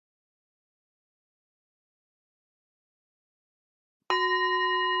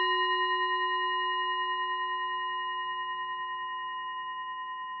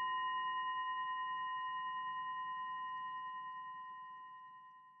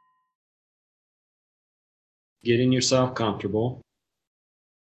Getting yourself comfortable.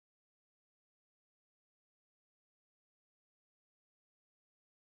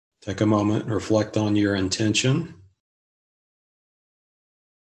 Take a moment, reflect on your intention.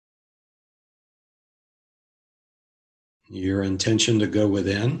 Your intention to go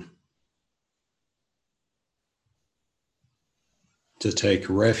within, to take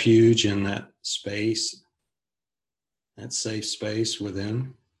refuge in that space, that safe space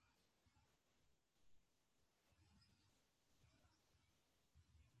within.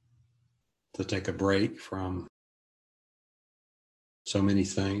 To take a break from so many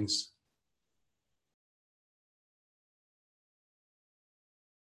things.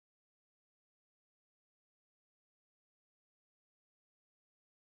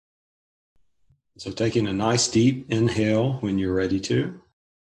 So taking a nice deep inhale when you're ready to.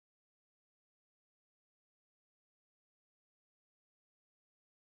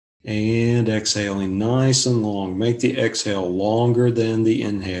 And exhaling nice and long. Make the exhale longer than the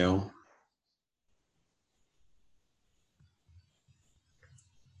inhale.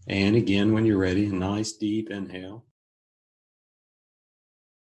 And again, when you're ready, a nice deep inhale.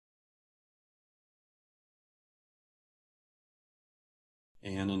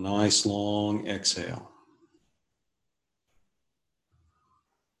 And a nice long exhale.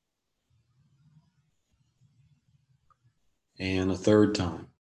 And a third time.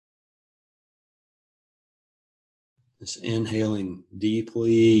 Just inhaling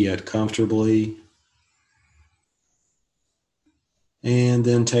deeply yet comfortably. And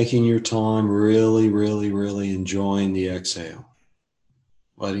then taking your time, really, really, really enjoying the exhale.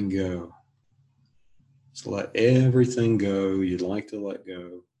 Letting go. Just let everything go you'd like to let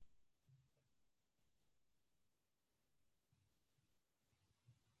go.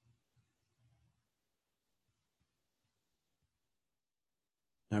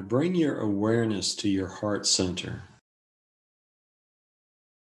 Now bring your awareness to your heart center.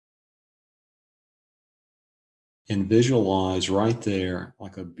 And visualize right there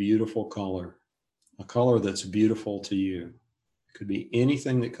like a beautiful color, a color that's beautiful to you. It could be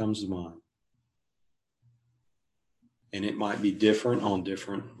anything that comes to mind. And it might be different on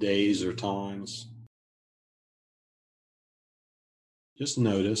different days or times. Just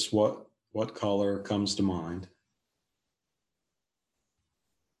notice what color comes to mind.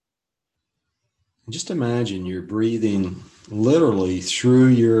 And just imagine you're breathing literally through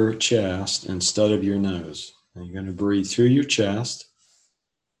your chest instead of your nose. And you're going to breathe through your chest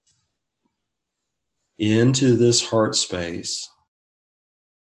into this heart space,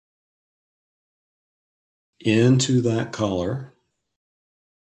 into that color.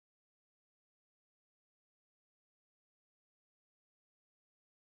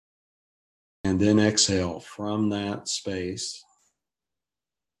 And then exhale from that space.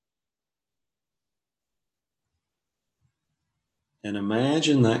 And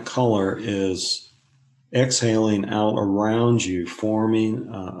imagine that color is exhaling out around you, forming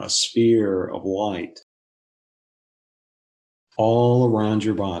a sphere of light all around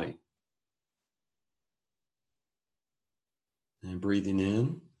your body. And breathing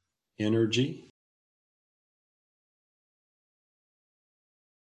in energy.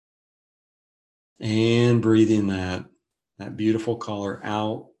 And breathing that beautiful color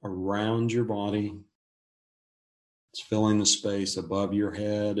out around your body. It's filling the space above your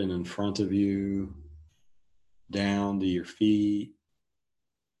head and in front of you, down to your feet.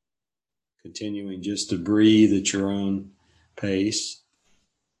 Continuing just to breathe at your own pace.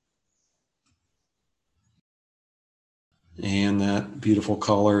 And that beautiful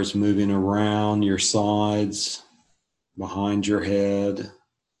color is moving around your sides, behind your head,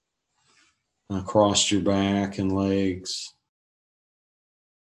 across your back and legs.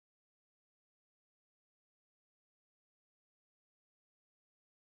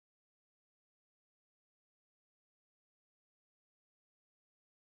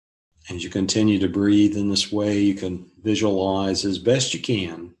 As you continue to breathe in this way, you can visualize as best you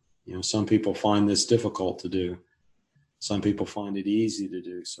can. You know, some people find this difficult to do. Some people find it easy to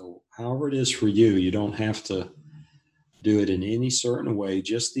do. So however it is for you, you don't have to do it in any certain way,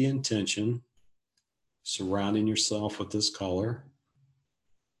 just the intention, surrounding yourself with this color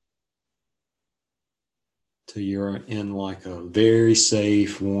till you're in like a very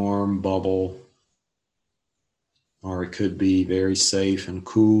safe, warm bubble. Or it could be very safe and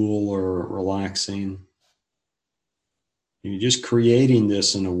cool or relaxing. You're just creating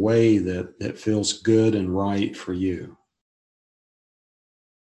this in a way that feels good and right for you.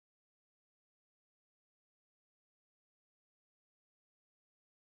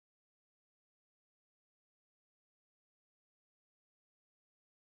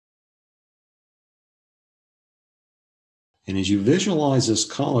 And as you visualize this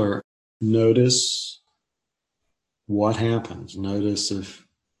color, notice what happens. Notice if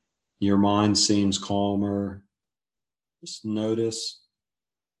your mind seems calmer. Just notice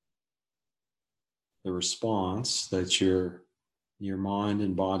the response that your mind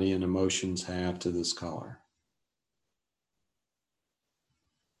and body and emotions have to this color.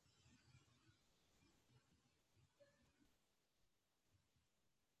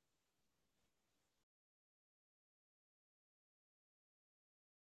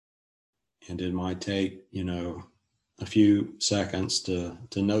 And it might take, a few seconds to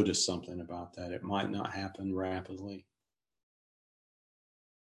notice something about that. It might not happen rapidly.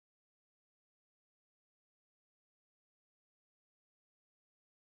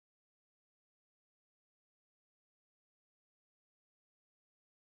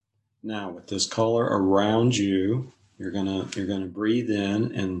 Now, with this color around you, you're gonna breathe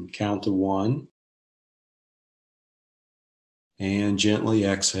in and count to 1, and gently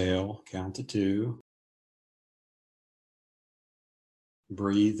exhale. Count to 2.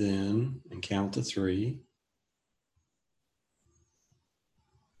 Breathe in and count to 3.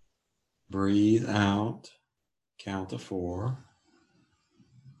 Breathe out. Count to 4.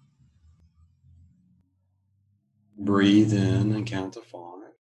 Breathe in and count to 5.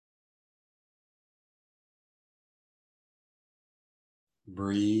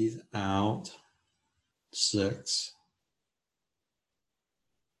 Breathe out. 6.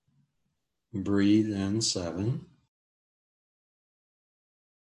 Breathe in. 7.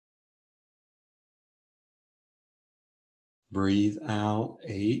 Breathe out.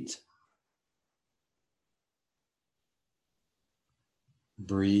 8.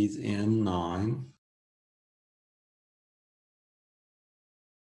 Breathe in. 9.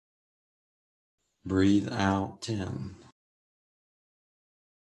 Breathe out. 10.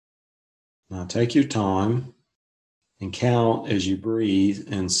 Now take your time and count as you breathe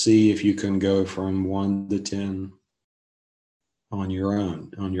and see if you can go from 1 to 10 on your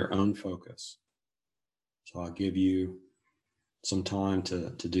own focus. So I'll give you some time to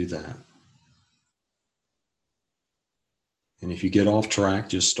do that. And if you get off track,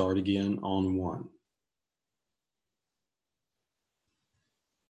 just start again on 1.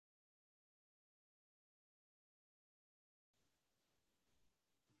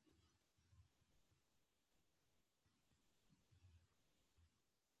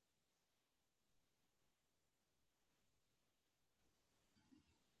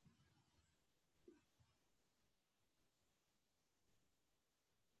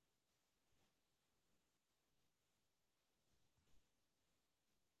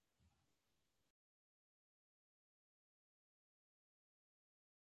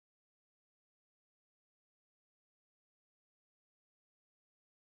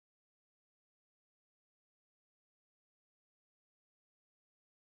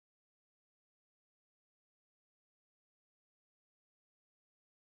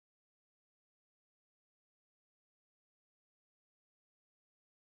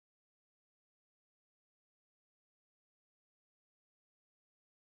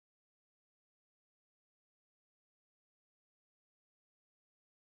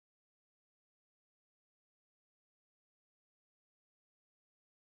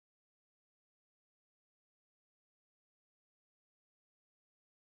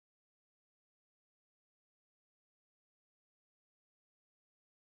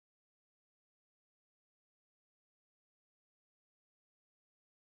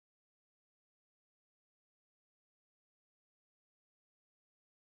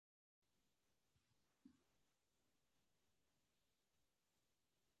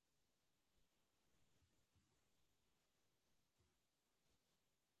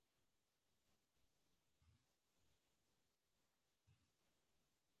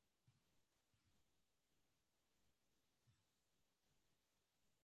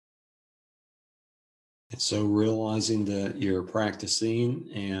 And so realizing that you're practicing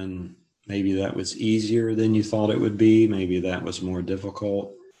and maybe that was easier than you thought it would be, maybe that was more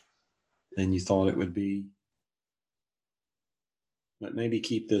difficult than you thought it would be. But maybe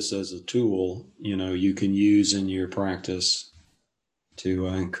keep this as a tool, you can use in your practice to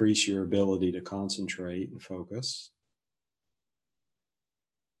increase your ability to concentrate and focus.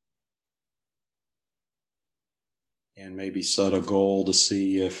 And maybe set a goal to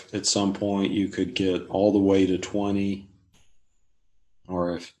see if at some point you could get all the way to 20,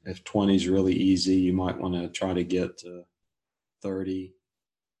 or if 20 is really easy, you might want to try to get to 30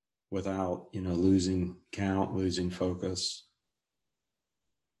 without, losing count, losing focus.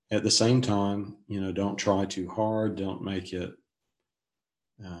 At the same time, don't try too hard. Don't make it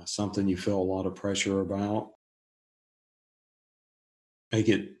something you feel a lot of pressure about. Make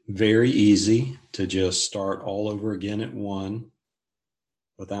it very easy to just start all over again at 1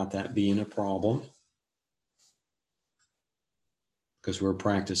 without that being a problem, because we're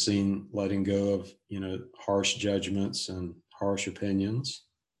practicing letting go of, harsh judgments and harsh opinions.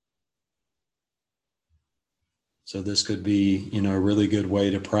 So this could be, a really good way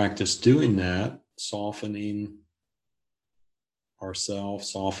to practice doing that, softening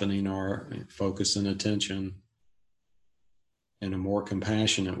ourselves, softening our focus and attention in a more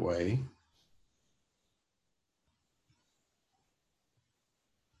compassionate way.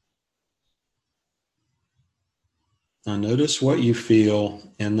 Now notice what you feel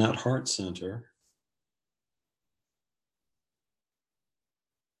in that heart center.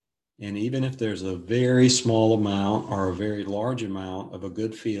 And even if there's a very small amount or a very large amount of a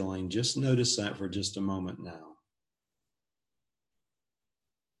good feeling, just notice that for just a moment now.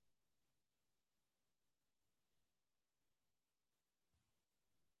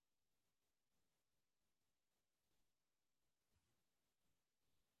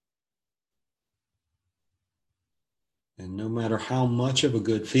 And no matter how much of a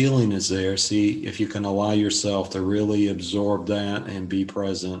good feeling is there, see if you can allow yourself to really absorb that and be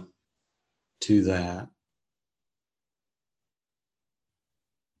present to that.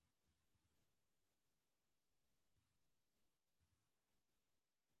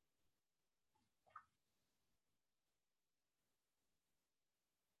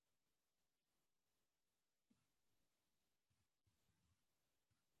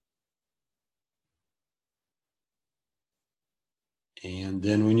 And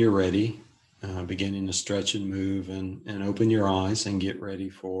then when you're ready, beginning to stretch and move and open your eyes and get ready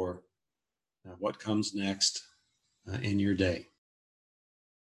for what comes next in your day.